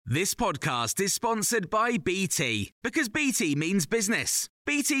This podcast is sponsored by BT, because BT means business.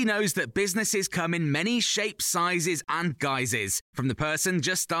 BT knows that businesses come in many shapes, sizes and guises, from the person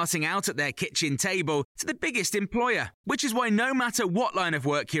just starting out at their kitchen table to the biggest employer, which is why no matter what line of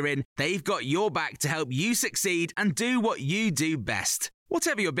work you're in, they've got your back to help you succeed and do what you do best.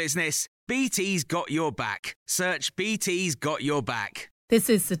 Whatever your business, BT's got your back. Search BT's got your back. This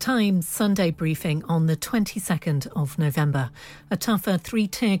is The Times Sunday briefing on the 22nd of November. A tougher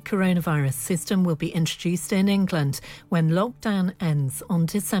three-tier coronavirus system will be introduced in England when lockdown ends on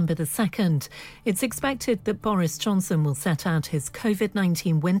December the 2nd. It's expected that Boris Johnson will set out his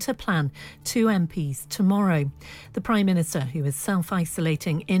COVID-19 winter plan to MPs tomorrow. The Prime Minister, who is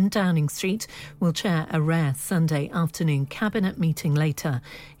self-isolating in Downing Street, will chair a rare Sunday afternoon cabinet meeting later.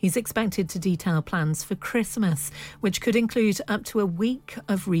 He's expected to detail plans for Christmas, which could include up to a week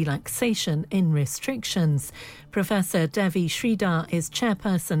of relaxation in restrictions. Professor Devi Sridhar is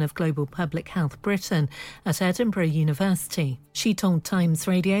chairperson of Global Public Health Britain at Edinburgh University. She told Times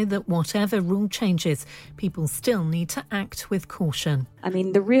Radio that whatever rule changes, people still need to act with caution. I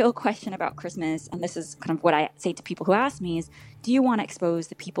mean, the real question about Christmas, and this is kind of what I say to people who ask me, is do you want to expose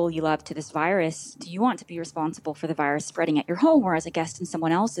the people you love to this virus? Do you want to be responsible for the virus spreading at your home or as a guest in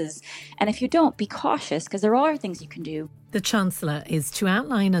someone else's? And if you don't, be cautious, because there are things you can do. The Chancellor is to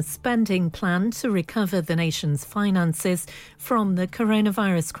outline a spending plan to recover the nation's finances from the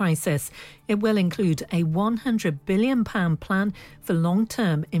coronavirus crisis. It will include a £100 billion plan for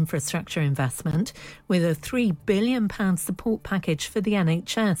long-term infrastructure investment, with a £3 billion support package for the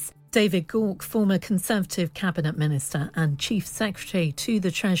NHS. David Gauke, former Conservative Cabinet Minister and Chief Secretary to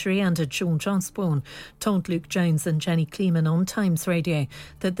the Treasury under George Osborne, told Luke Jones and Jenny Kleeman on Times Radio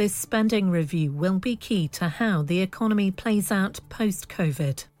that this spending review will be key to how the economy plays out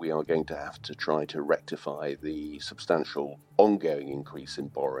post-COVID. We are going to have to try to rectify the substantial ongoing increase in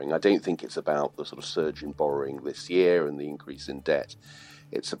borrowing. I don't think it's about the sort of surge in borrowing this year and the increase in debt.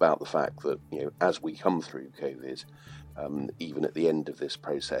 It's about the fact that, as we come through COVID, even at the end of this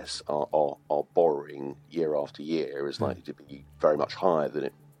process, our borrowing year after year is likely to be very much higher than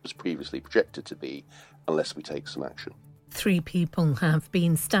it was previously projected to be, unless we take some action. 3 people have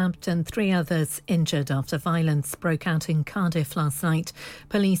been stabbed and 3 others injured after violence broke out in Cardiff last night.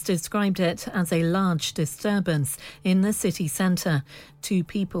 Police described it as a large disturbance in the city centre. 2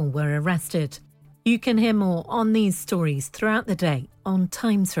 people were arrested. You can hear more on these stories throughout the day on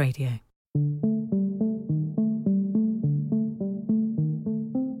Times Radio.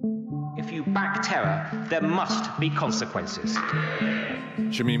 If you back terror, there must be consequences.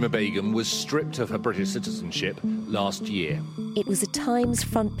 Shamima Begum was stripped of her British citizenship last year. It was a Times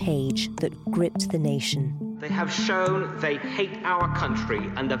front page that gripped the nation. They have shown they hate our country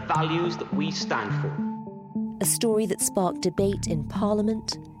and the values that we stand for. A story that sparked debate in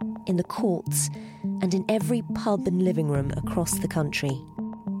Parliament, in the courts, and in every pub and living room across the country.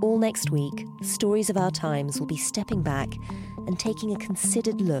 All next week, Stories of Our Times will be stepping back and taking a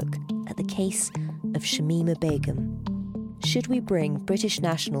considered look at the case of Shamima Begum. Should we bring British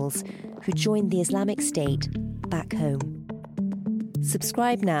nationals who joined the Islamic State back home?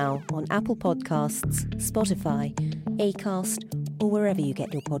 Subscribe now on Apple Podcasts, Spotify, Acast, or wherever you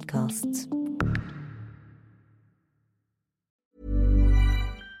get your podcasts.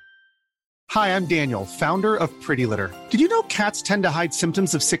 Hi, I'm Daniel, founder of Pretty Litter. Did you know cats tend to hide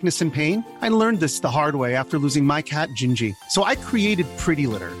symptoms of sickness and pain? I learned this the hard way after losing my cat, Gingy. So I created Pretty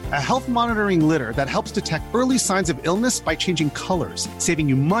Litter, a health monitoring litter that helps detect early signs of illness by changing colors, saving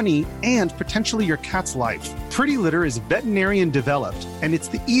you money and potentially your cat's life. Pretty Litter is veterinarian developed, and it's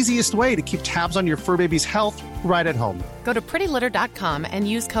the easiest way to keep tabs on your fur baby's health right at home. Go to prettylitter.com and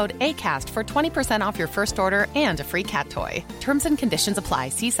use code ACAST for 20% off your first order and a free cat toy. Terms and conditions apply.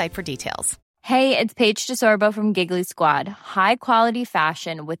 See site for details. Hey, it's Paige DeSorbo from Giggly Squad. High quality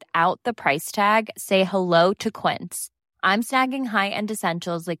fashion without the price tag. Say hello to Quince. I'm snagging high-end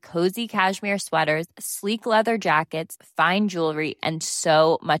essentials like cozy cashmere sweaters, sleek leather jackets, fine jewelry, and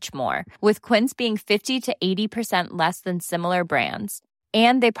so much more. With Quince being 50 to 80% less than similar brands.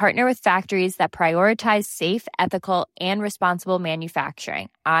 And they partner with factories that prioritize safe, ethical, and responsible manufacturing.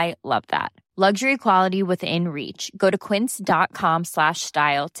 I love that. Luxury quality within reach. Go to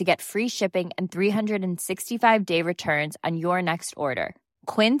quince.com/style to get free shipping and 365-day returns on your next order.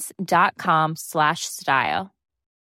 Quince.com/style.